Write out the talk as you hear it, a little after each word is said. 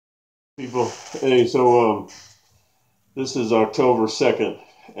People, hey, this is October 2nd,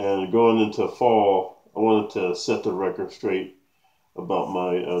 and going into fall, I wanted to set the record straight about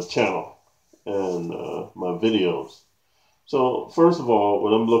my channel and my videos. So, first of all,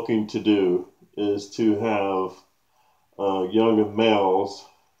 what I'm looking to do is to have young males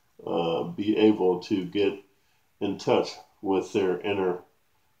be able to get in touch with their inner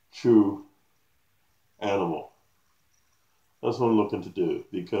true animal. That's what I'm looking to do,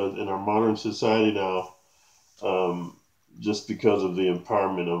 because in our modern society now, um, just because of the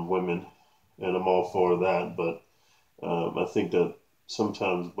empowerment of women, and I'm all for that. But I think that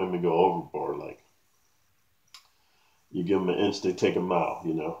sometimes women go overboard. Like, you give them an inch, they take a mile.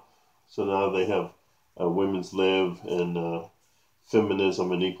 So now they have women's lib and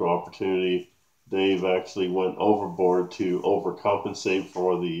feminism and equal opportunity. They've actually went overboard to overcompensate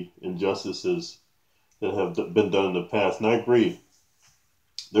for the injustices that have been done in the past. And I agree,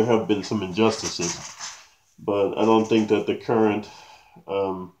 there have been some injustices, but I don't think that the current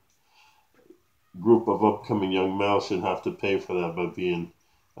um, group of upcoming young males should have to pay for that by being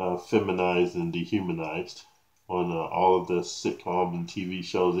feminized and dehumanized on all of the sitcoms and TV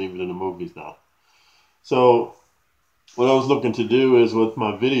shows, even in the movies now. So what I was looking to do is, with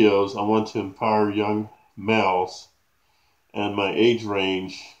my videos, I want to empower young males, and my age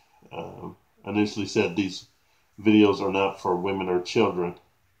range, initially said these videos are not for women or children.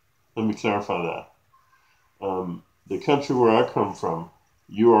 Let me clarify that. The country where I come from,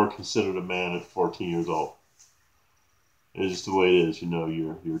 you are considered a man at 14 years old. It's just the way it is.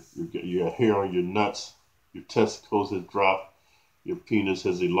 You're hair on your nuts, your testicles have dropped, your penis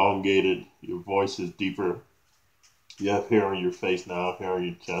has elongated, your voice is deeper, you have hair on your face now, hair on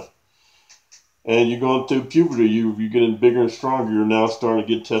your chest, and you're going through puberty. You're getting bigger and stronger. You're now starting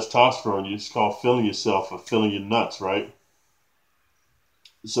to get testosterone. It's called feeling yourself or feeling your nuts, right?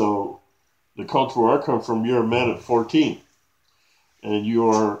 So the culture where I come from, you're a man at 14, and you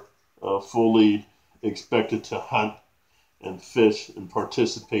are fully expected to hunt and fish and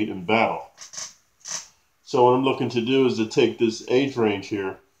participate in battle. So what I'm looking to do is to take this age range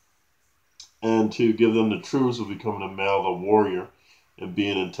here and to give them the truths of becoming a male, a warrior, and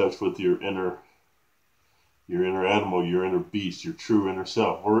being in touch with your inner animal, your inner beast, your true inner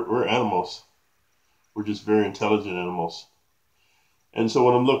self. We're animals. We're just very intelligent animals. And so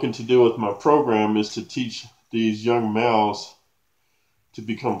what I'm looking to do with my program is to teach these young males to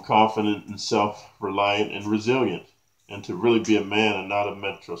become confident and self-reliant and resilient, and to really be a man and not a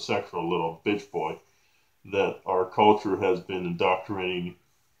metrosexual little bitch boy that our culture has been indoctrinating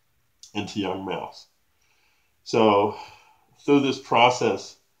into young males. So through this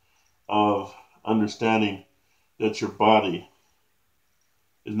process of understanding that your body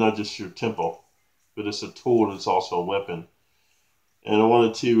is not just your temple, but it's a tool and it's also a weapon. And I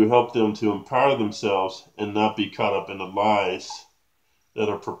wanted to help them to empower themselves and not be caught up in the lies that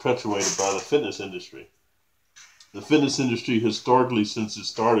are perpetuated by the fitness industry. The fitness industry, historically, since it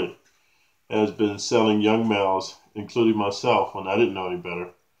started, has been selling young males, including myself when I didn't know any better,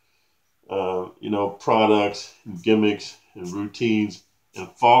 products and gimmicks and routines and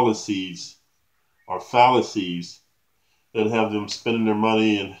fallacies that have them spending their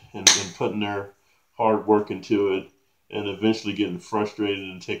money and putting their hard work into it, and eventually getting frustrated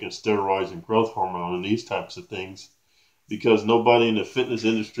and taking steroids and growth hormone and these types of things, because nobody in the fitness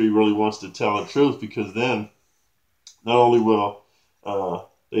industry really wants to tell the truth, because then not only will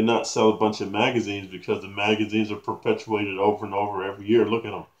they not sell a bunch of magazines, because the magazines are perpetuated over and over every year. Look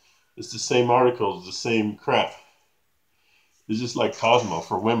at them. It's the same articles, the same crap. It's just like Cosmo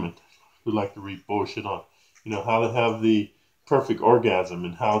for women who like to read bullshit on, how to have the perfect orgasm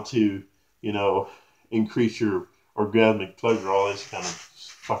and how to, increase your orgasmic pleasure, all this kind of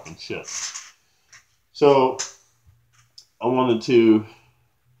fucking shit. So I wanted to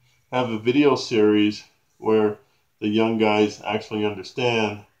have a video series where the young guys actually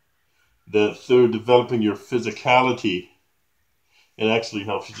understand that through developing your physicality, it actually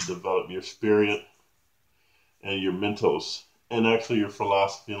helps you to develop your spirit and your mentals and actually your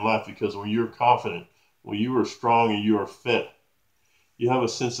philosophy in life. Because when you're confident, when you are strong and you are fit, you have a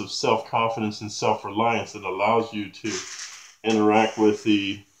sense of self-confidence and self-reliance that allows you to interact with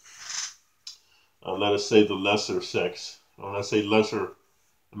the, let us say, the lesser sex. When I say lesser,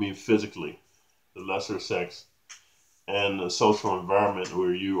 I mean physically, the lesser sex, and a social environment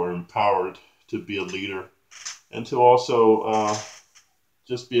where you are empowered to be a leader and to also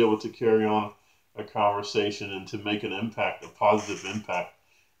just be able to carry on a conversation and to make an impact, a positive impact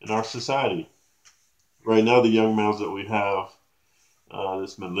in our society. Right now, the young males that we have,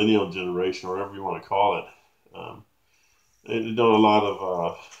 this millennial generation, or whatever you want to call it, they've done a lot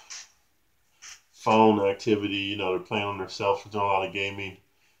of phone activity. You know, they're playing on their cell phones, doing a lot of gaming.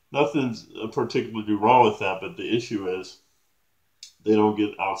 Nothing's particularly wrong with that, but the issue is they don't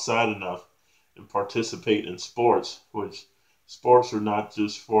get outside enough and participate in sports, which sports are not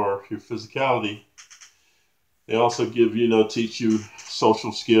just for your physicality. They also give, teach you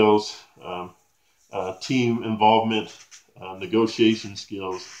social skills, team involvement, negotiation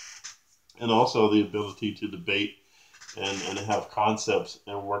skills, and also the ability to debate and have concepts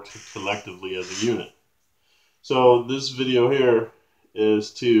and work collectively as a unit. So this video here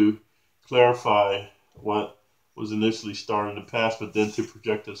is to clarify what was initially started in the past, but then to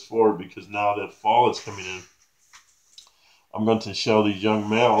project us forward, because now that fall is coming in, I'm going to show these young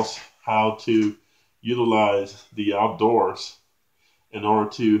males how to utilize the outdoors in order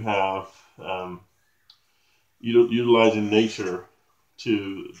to have utilizing nature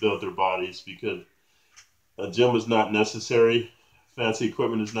to build their bodies, because a gym is not necessary, fancy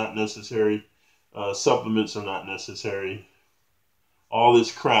equipment is not necessary, supplements are not necessary, all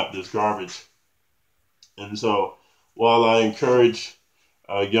this crap, this garbage. And so while I encourage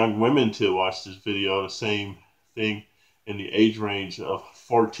young women to watch this video, the same thing in the age range of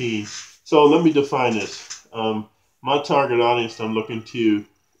 14. So let me define this. My target audience I'm looking to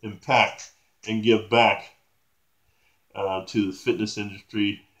impact and give back to the fitness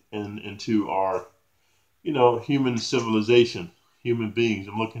industry and to our, human civilization, human beings.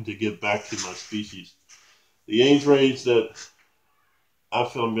 I'm looking to give back to my species. The age range that I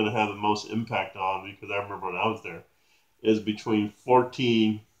feel I'm going to have the most impact on, because I remember when I was there, is between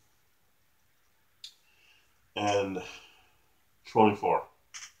 14 and 24.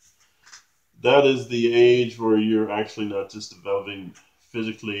 That is the age where you're actually not just developing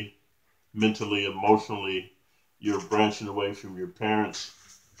physically, mentally, emotionally. You're branching away from your parents.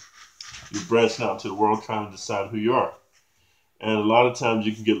 You're branching out to the world, trying to decide who you are. And a lot of times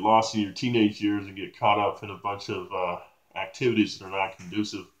you can get lost in your teenage years and get caught up in a bunch of activities that are not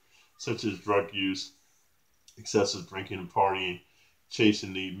conducive, such as drug use, excessive drinking and partying,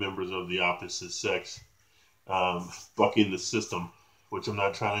 chasing the members of the opposite sex, bucking the system, which I'm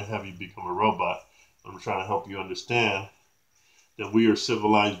not trying to have you become a robot. I'm trying to help you understand that we are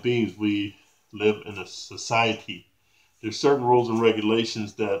civilized beings. We live in a society. There's certain rules and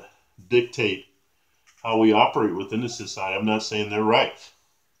regulations that dictate how we operate within the society. I'm not saying they're right.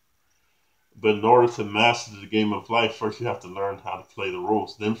 But in order to master the game of life, first you have to learn how to play the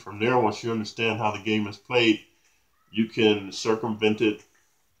rules. Then from there, once you understand how the game is played, you can circumvent it.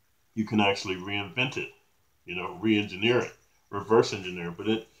 You can actually reinvent it, re-engineer it, reverse engineer it. But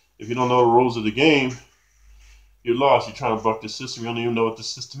if you don't know the rules of the game, you're lost. You're trying to buck the system. You don't even know what the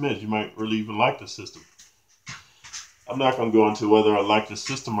system is. You might really even like the system. I'm not going to go into whether I like the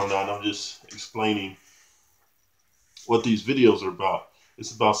system or not. I'm just explaining what these videos are about.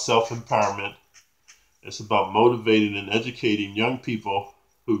 It's about self-empowerment. It's about motivating and educating young people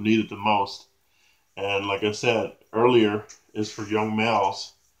who need it the most. And like I said earlier, it's for young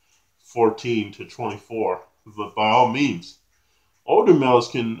males 14 to 24. But by all means, older males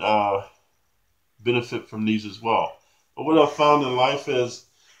can benefit from these as well. But what I've found in life is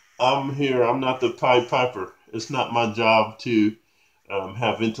I'm here. I'm not the Pied Piper. It's not my job to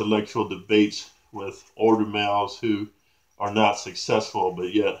have intellectual debates with older males who are not successful,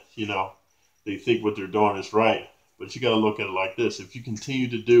 but yet, they think what they're doing is right. But you got to look at it like this. If you continue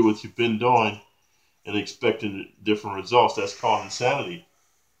to do what you've been doing and expecting different results, that's called insanity.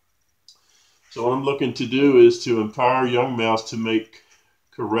 So what I'm looking to do is to empower young males to make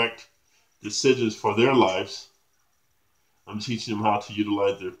correct decisions for their lives. I'm teaching them how to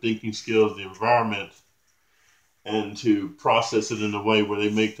utilize their thinking skills, the environment, and to process it in a way where they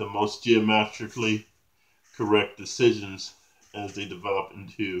make the most geometrically correct decisions as they develop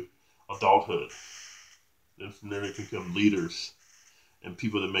into adulthood. Then from there they can become leaders and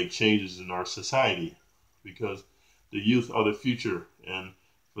people that make changes in our society, because the youth are the future. And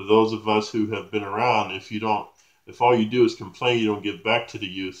for those of us who have been around, if all you do is complain, you don't give back to the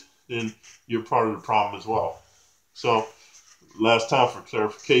youth, then you're part of the problem as well. So last time, for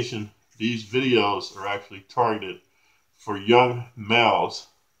clarification, these videos are actually targeted for young males,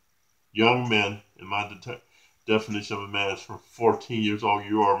 young men. In my definition of a man is from 14 years old,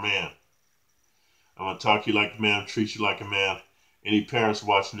 you are a man. I'm going to talk to you like a man, treat you like a man. Any parents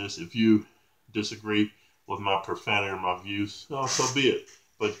watching this, if you disagree with my profanity or my views, so be it.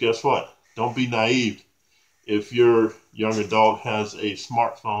 But guess what? Don't be naive. If your young adult has a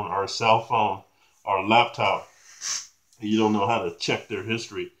smartphone or a cell phone or a laptop and you don't know how to check their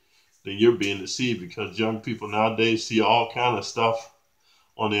history, then you're being deceived, because young people nowadays see all kind of stuff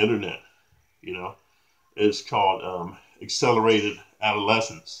on the internet. It's called accelerated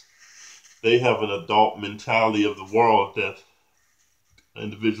adolescence. They have an adult mentality of the world that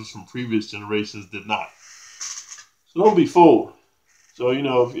individuals from previous generations did not. So don't be fooled. So, you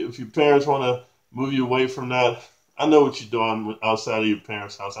know, if your parents want to move you away from that, I know what you're doing outside of your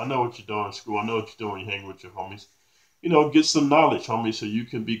parents' house. I know what you're doing in school. I know what you're doing when you hang with your homies. You know, get some knowledge, homie, so you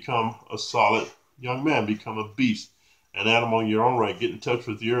can become a solid young man, become a beast, an animal in your own right. Get in touch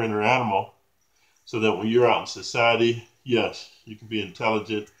with your inner animal so that when you're out in society, yes, you can be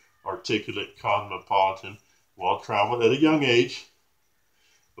intelligent, articulate, cosmopolitan, well-traveled at a young age.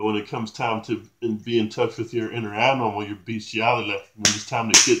 But when it comes time to be in touch with your inner animal, your bestiality, when it's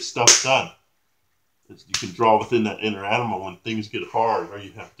time to get stuff done, you can draw within that inner animal when things get hard or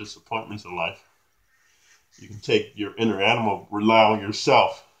you have disappointments in life. You can take your inner animal, rely on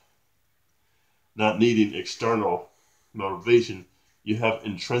yourself, not needing external motivation. You have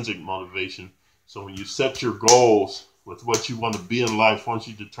intrinsic motivation. So when you set your goals with what you want to be in life, once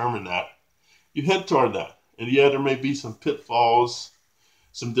you determine that, you head toward that. And yeah, there may be some pitfalls,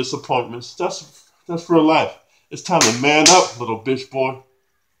 some disappointments. That's real life. It's time to man up, little bitch boy.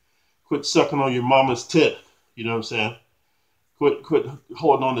 Quit sucking on your mama's tit. You know what I'm saying? Quit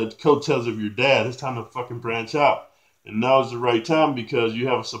holding on to the coattails of your dad. It's time to fucking branch out. And now is the right time because you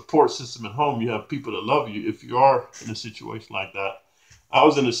have a support system at home. You have people that love you if you are in a situation like that. I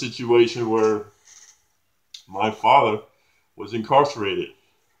was in a situation where my father was incarcerated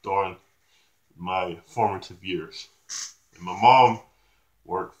during my formative years. And my mom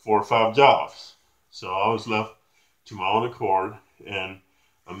worked 4 or 5 jobs. So I was left to my own accord, and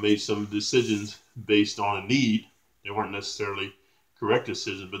I made some decisions based on a need. They weren't necessarily correct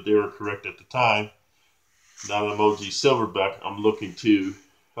decisions, but they were correct at the time. Now that I'm OG Silverback, I'm looking to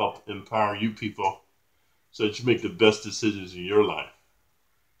help empower you people so that you make the best decisions in your life,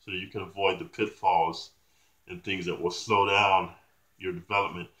 so that you can avoid the pitfalls and things that will slow down your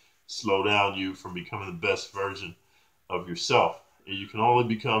development, slow down you from becoming the best version of yourself. And you can only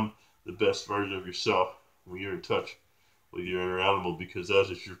become the best version of yourself when you're in touch with your inner animal, because that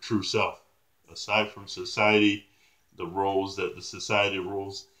is your true self. Aside from society, the roles that the society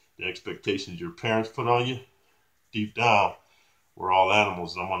rules, the expectations your parents put on you, deep down, we're all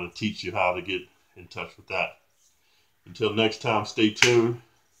animals, and I want to teach you how to get in touch with that. Until next time, stay tuned.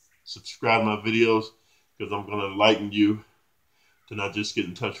 Subscribe to my videos, because I'm going to enlighten you to not just get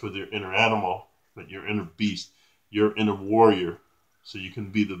in touch with your inner animal, but your inner beast, your inner warrior, so you can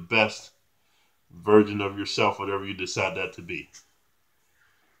be the best version of yourself, whatever you decide that to be.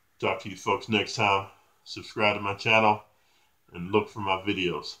 Talk to you folks next time. Subscribe to my channel and look for my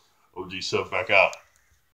videos. OG Silverback out.